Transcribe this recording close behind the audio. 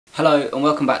Hello and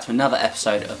welcome back to another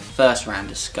episode of First Round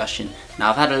Discussion. Now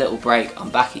I've had a little break, I'm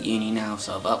back at uni now,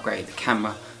 so I've upgraded the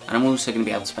camera and I'm also going to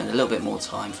be able to spend a little bit more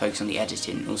time focusing on the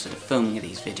editing and also the filming of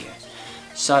these videos.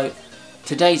 So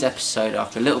today's episode,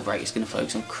 after a little break, is going to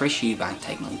focus on Chris Eubank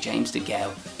taking on James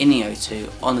DeGale in the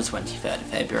O2 on the 23rd of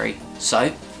February.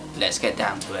 So let's get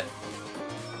down to it.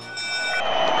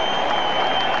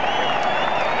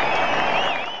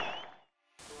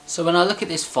 So when I look at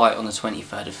this fight on the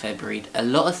 23rd of February, a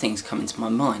lot of things come into my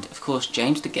mind. Of course,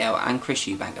 James DeGale and Chris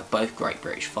Eubank are both great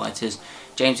British fighters.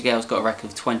 James DeGale's got a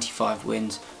record of 25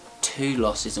 wins, 2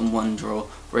 losses and 1 draw,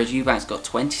 whereas Eubank's got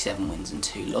 27 wins and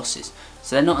 2 losses.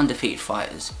 So they're not undefeated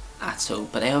fighters at all,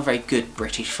 but they are very good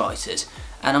British fighters.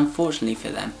 And unfortunately for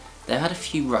them, they've had a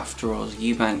few rough draws.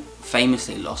 Eubank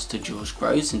famously lost to George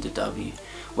Groves in the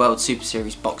World Super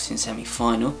Series boxing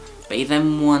semi-final, but he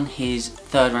then won his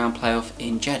third round playoff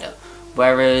in Jeddah.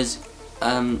 Whereas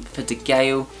for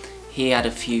DeGale, he had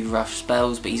a few rough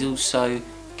spells, but he's also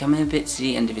coming a bit to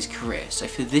the end of his career. So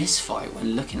for this fight,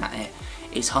 when looking at it,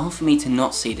 it's hard for me to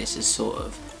not see this as sort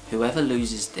of whoever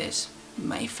loses this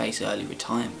may face early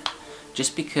retirement.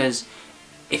 Just because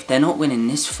if they're not winning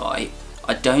this fight,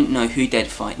 I don't know who they'd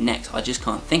fight next. I just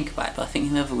can't think about it, but I think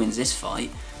whoever wins this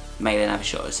fight may then have a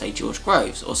shot at, say, George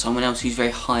Groves or someone else who's very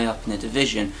high up in the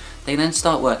division. They then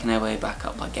start working their way back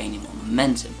up by gaining more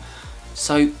momentum.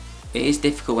 So it is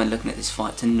difficult when looking at this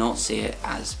fight to not see it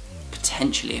as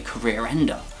potentially a career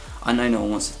ender. I know no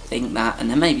one wants to think that, and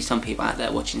there may be some people out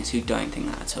there watching this who don't think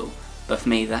that at all, but for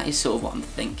me that is sort of what I'm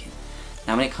thinking.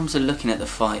 Now when it comes to looking at the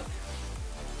fight,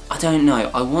 I don't know.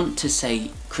 I want to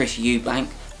say Chris Eubank,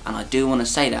 and I do want to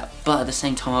say that, but at the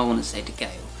same time I want to say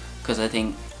DeGale, because I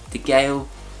think DeGale,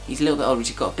 he's a little bit older,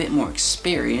 he's got a bit more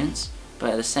experience,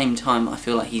 but at the same time I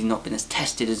feel like he's not been as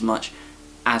tested as much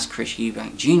as Chris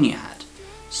Eubank Jr. had.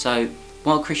 So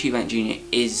while Chris Eubank Jr.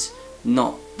 is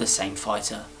not the same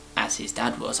fighter as his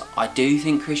dad was, I do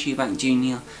think Chris Eubank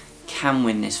Jr. can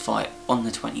win this fight on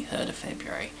the 23rd of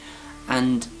February.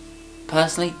 And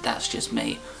personally, that's just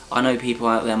me. I know people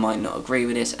out there might not agree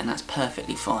with this, and that's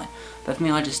perfectly fine. But for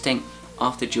me, I just think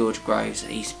after George Groves,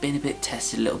 he's been a bit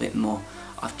tested a little bit more.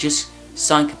 I've just,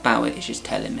 something about it is just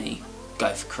telling me,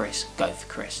 go for Chris, go for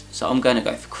Chris. So I'm going to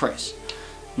go for Chris.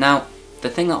 Now, the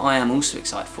thing that I am also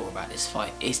excited for about this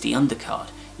fight is the undercard.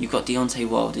 You've got Deontay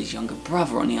Wilder's younger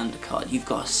brother on the undercard. You've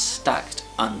got a stacked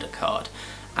undercard.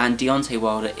 And Deontay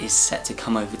Wilder is set to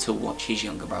come over to watch his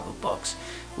younger brother box,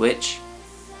 which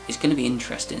is going to be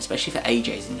interesting, especially for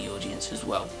AJ's in the audience as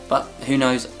well. But who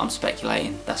knows, I'm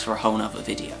speculating, that's for a whole nother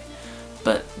video.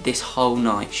 But this whole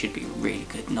night should be a really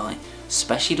good night,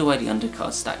 especially the way the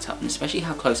undercard's stacked up, and especially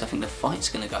how close I think the fight's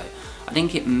going to go. I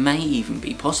think it may even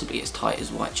be possibly as tight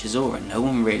as White Chisora. No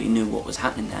one really knew what was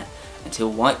happening there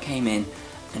until White came in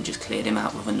and just cleared him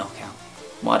out with a knockout.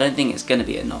 Well, I don't think it's going to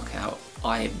be a knockout.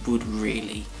 I would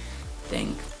really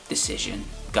think decision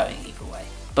going either way.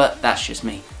 But that's just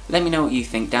me. Let me know what you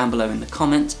think down below in the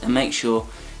comments, and make sure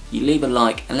you leave a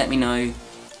like and let me know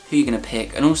who you're going to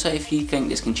pick, and also if you think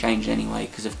this can change in any way,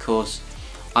 because of course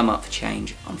I'm up for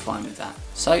change, I'm fine with that.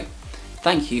 So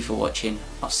thank you for watching,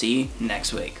 I'll see you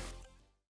next week.